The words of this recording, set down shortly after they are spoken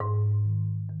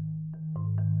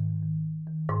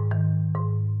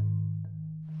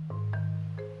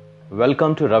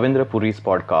Welcome to Ravindra Puri's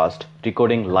podcast,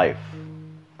 Decoding Life.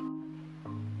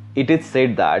 It is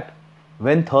said that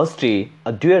when thirsty,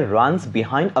 a deer runs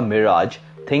behind a mirage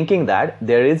thinking that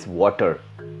there is water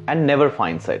and never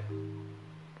finds it.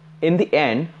 In the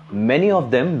end, many of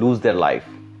them lose their life.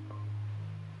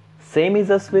 Same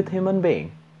is us with human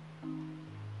being.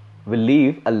 We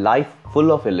live a life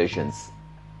full of illusions.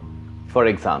 For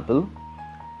example,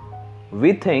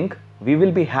 we think we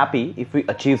will be happy if we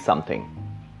achieve something.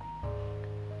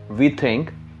 We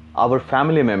think our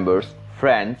family members,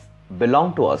 friends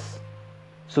belong to us,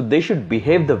 so they should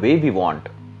behave the way we want.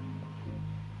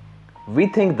 We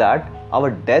think that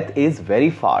our death is very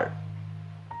far.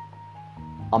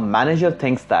 A manager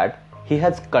thinks that he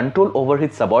has control over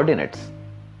his subordinates,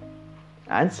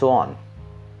 and so on.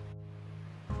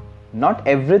 Not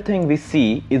everything we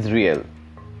see is real.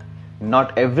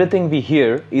 Not everything we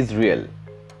hear is real.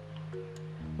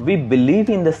 We believe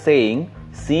in the saying,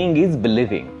 seeing is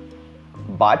believing.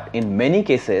 But in many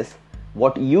cases,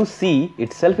 what you see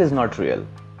itself is not real.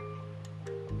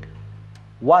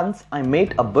 Once I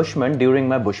met a bushman during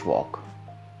my bushwalk.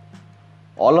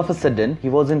 All of a sudden, he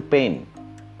was in pain.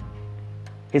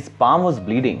 His palm was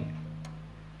bleeding.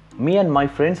 Me and my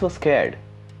friends were scared.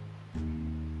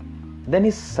 Then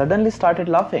he suddenly started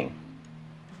laughing.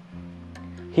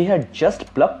 He had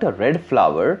just plucked a red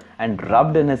flower and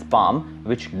rubbed in his palm,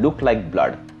 which looked like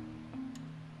blood.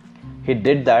 He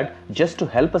did that just to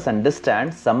help us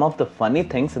understand some of the funny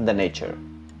things in the nature.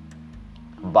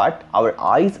 But our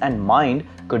eyes and mind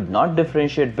could not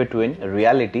differentiate between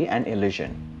reality and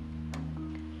illusion.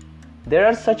 There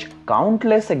are such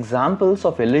countless examples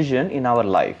of illusion in our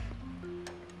life.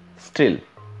 Still,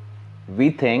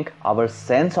 we think our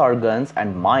sense organs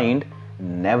and mind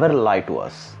never lie to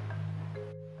us.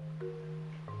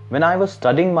 When I was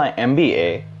studying my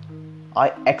MBA,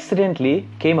 I accidentally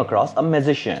came across a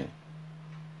magician.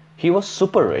 He was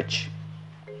super rich.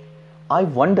 I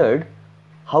wondered,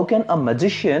 how can a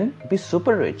magician be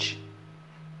super rich?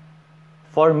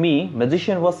 For me,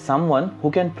 magician was someone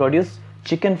who can produce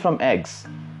chicken from eggs,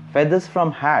 feathers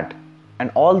from hat,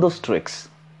 and all those tricks.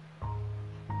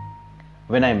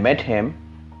 When I met him,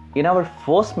 in our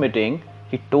first meeting,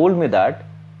 he told me that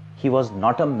he was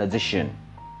not a magician.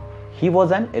 He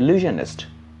was an illusionist.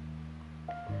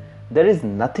 There is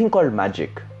nothing called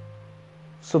magic.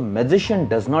 So magician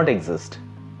does not exist.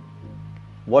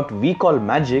 What we call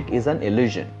magic is an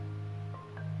illusion.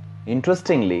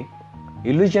 Interestingly,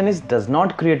 illusionist does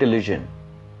not create illusion.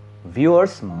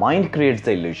 Viewer's mind creates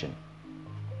the illusion.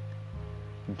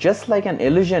 Just like an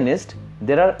illusionist,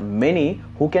 there are many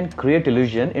who can create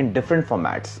illusion in different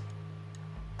formats.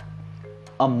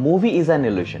 A movie is an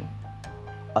illusion.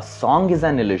 A song is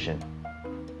an illusion.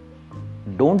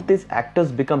 Don't these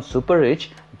actors become super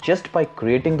rich just by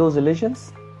creating those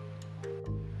illusions?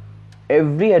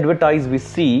 Every advertise we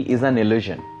see is an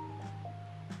illusion.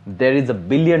 There is a $1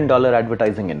 billion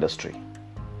advertising industry.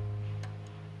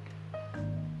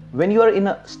 When you are in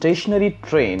a stationary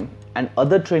train and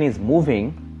other train is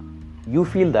moving, you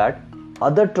feel that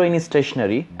other train is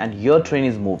stationary and your train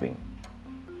is moving.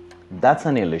 That's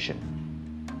an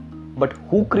illusion. But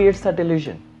who creates that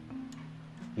illusion?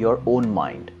 Your own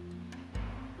mind.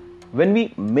 When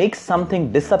we make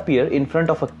something disappear in front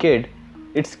of a kid,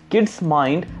 it's kid's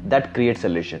mind that creates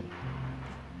illusion.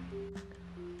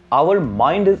 Our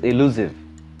mind is elusive.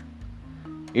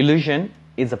 Illusion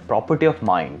is a property of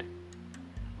mind.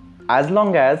 As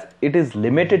long as it is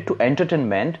limited to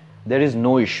entertainment, there is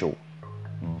no issue.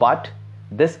 But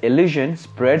this illusion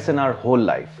spreads in our whole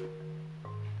life.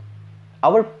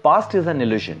 Our past is an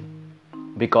illusion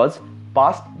because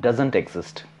past doesn't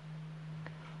exist.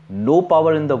 No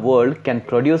power in the world can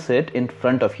produce it in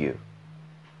front of you.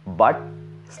 But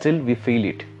still we feel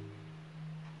it.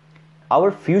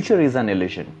 Our future is an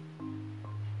illusion.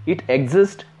 It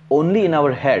exists only in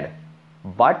our head,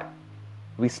 but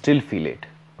we still feel it.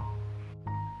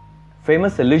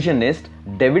 Famous illusionist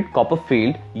David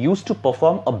Copperfield used to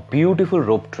perform a beautiful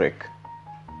rope trick.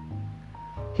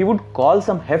 He would call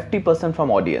some hefty person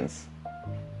from audience.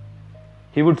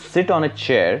 He would sit on a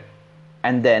chair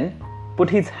and then put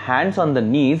his hands on the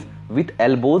knees with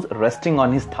elbows resting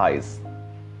on his thighs.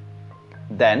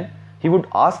 Then he would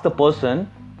ask the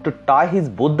person to tie his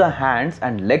both the hands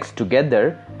and legs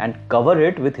together and cover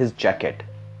it with his jacket.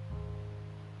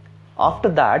 After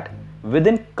that,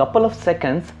 within couple of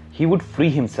seconds, he would free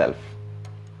himself.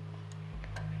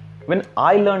 When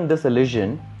I learned this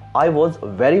illusion, I was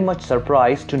very much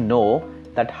surprised to know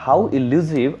that how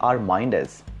elusive our mind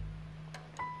is.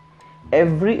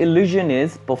 Every illusion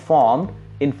is performed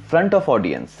in front of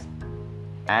audience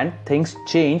and things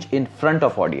change in front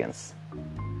of audience.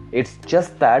 It's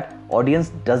just that audience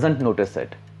doesn't notice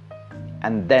it.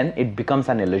 And then it becomes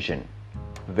an illusion,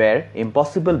 where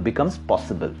impossible becomes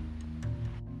possible.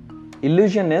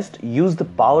 Illusionists use the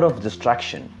power of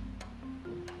distraction.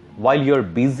 While you're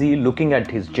busy looking at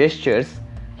his gestures,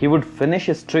 he would finish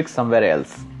his trick somewhere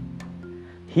else.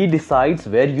 He decides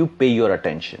where you pay your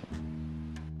attention.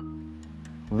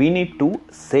 We need to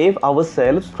save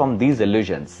ourselves from these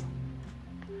illusions.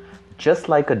 Just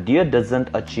like a deer doesn't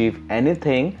achieve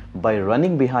anything by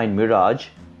running behind mirage,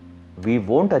 we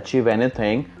won't achieve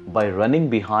anything by running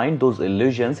behind those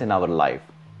illusions in our life.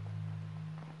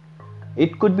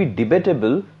 It could be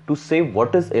debatable to say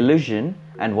what is illusion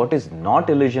and what is not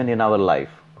illusion in our life.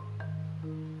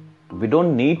 We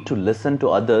don't need to listen to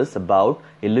others about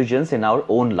illusions in our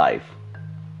own life.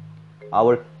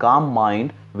 Our calm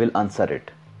mind will answer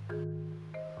it.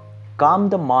 Calm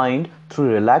the mind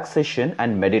through relaxation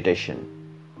and meditation.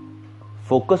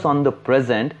 Focus on the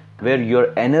present where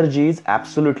your energy is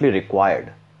absolutely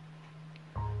required.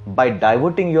 By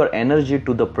diverting your energy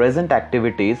to the present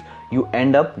activities, you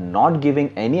end up not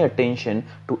giving any attention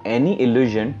to any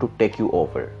illusion to take you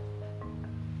over.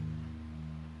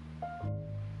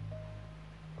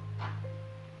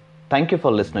 Thank you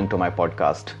for listening to my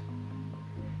podcast.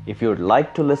 If you would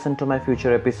like to listen to my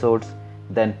future episodes,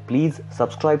 then please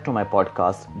subscribe to my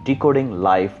podcast Decoding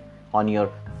Life on your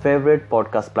favorite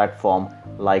podcast platform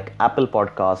like Apple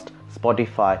Podcast,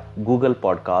 Spotify, Google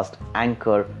Podcast,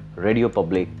 Anchor, Radio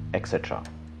Public, etc.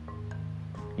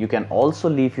 You can also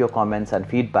leave your comments and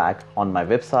feedback on my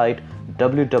website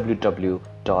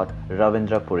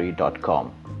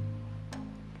www.ravindrapuri.com.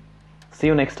 See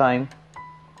you next time.